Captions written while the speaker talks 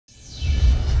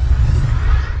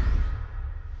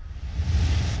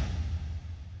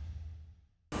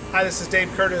Hi, this is Dave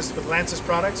Curtis with Lansas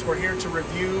Products. We're here to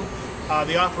review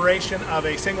the operation of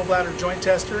a single bladder joint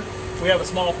tester. We have a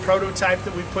small prototype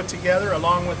that we've put together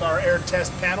along with our air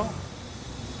test panel.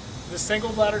 This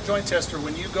single bladder joint tester,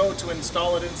 when you go to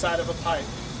install it inside of a pipe,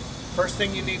 first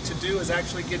thing you need to do is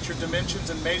actually get your dimensions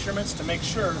and measurements to make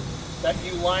sure that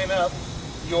you line up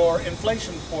your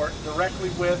inflation port directly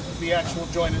with the actual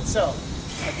joint itself.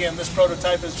 Again, this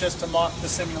prototype is just to mock the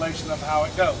simulation of how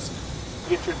it goes.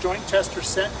 Get your joint tester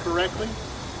set correctly.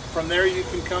 From there you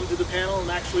can come to the panel and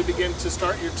actually begin to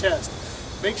start your test.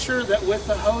 Make sure that with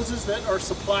the hoses that are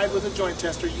supplied with a joint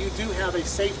tester, you do have a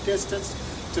safe distance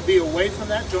to be away from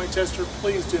that joint tester.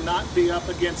 Please do not be up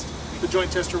against the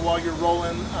joint tester while you're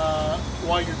rolling,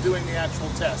 while you're doing the actual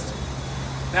test.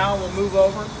 Now we'll move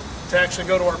over to actually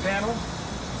go to our panel.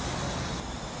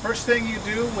 First thing you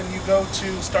do when you go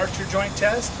to start your joint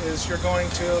test is you're going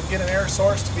to get an air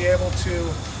source to be able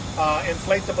to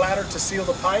inflate the bladder to seal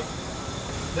the pipe.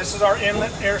 This is our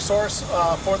inlet air source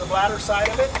for the bladder side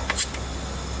of it.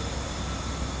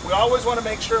 We always want to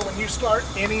make sure when you start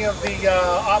any of the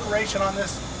operation on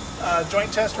this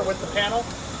joint tester with the panel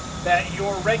that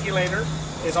your regulator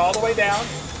is all the way down,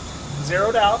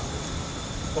 zeroed out,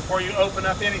 before you open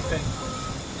up anything.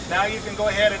 Now you can go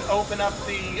ahead and open up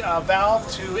the valve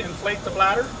to inflate the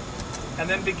bladder and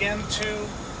then begin to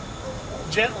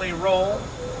gently roll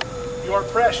your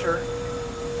pressure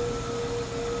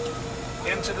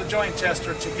into the joint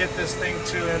tester to get this thing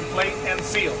to inflate and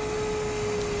seal.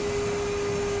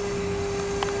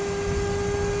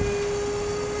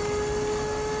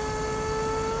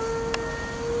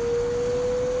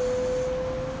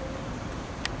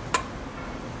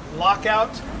 Lock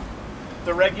out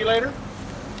the regulator.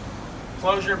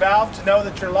 Close your valve to know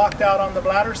that you're locked out on the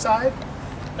bladder side.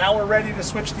 Now we're ready to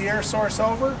switch the air source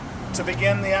over to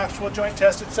begin the actual joint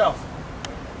test itself.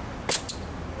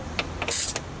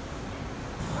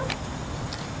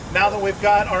 Now that we've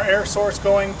got our air source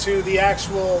going to the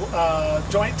actual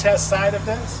joint test side of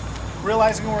this,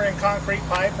 realizing we're in concrete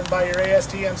pipe and by your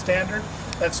ASTM standard,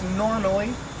 that's normally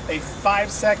a 5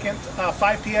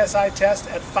 psi test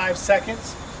at 5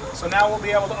 seconds. So now we'll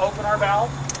be able to open our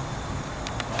valve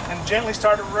and gently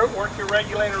start to work your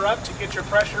regulator up to get your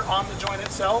pressure on the joint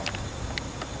itself.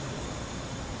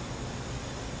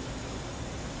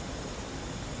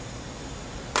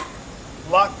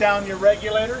 Lock down your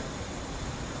regulator.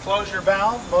 Close your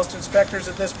valve. Most inspectors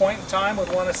at this point in time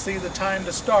would want to see the time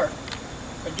to start.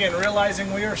 Again,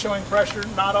 realizing we are showing pressure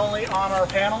not only on our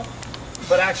panel,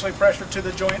 but actually pressure to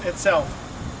the joint itself.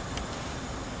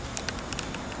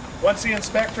 Once the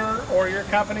inspector or your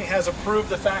company has approved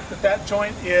the fact that that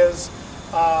joint is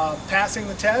passing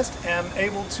the test and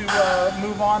able to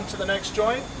move on to the next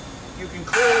joint, you can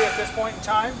clearly at this point in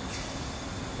time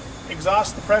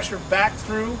exhaust the pressure back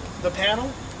through the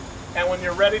panel. And when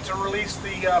you're ready to release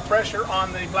the pressure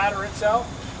on the bladder itself,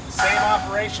 same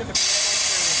operation to be able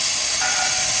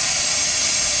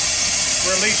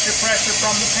to release your pressure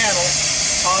from the panel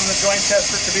on the joint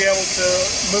tester to be able to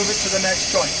move it to the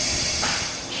next joint.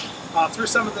 Through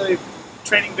some of the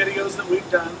training videos that we've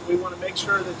done, we want to make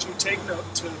sure that you take note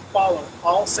to follow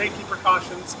all safety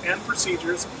precautions and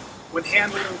procedures when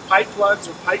handling pipe plugs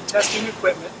or pipe testing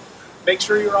equipment. Make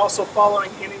sure you're also following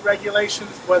any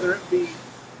regulations, whether it be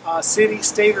city,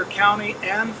 state, or county,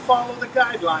 and follow the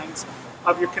guidelines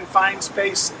of your confined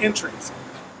space entries.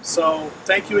 So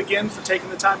thank you again for taking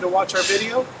the time to watch our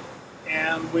video,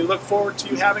 and we look forward to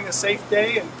you having a safe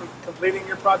day and completing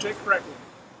your project correctly.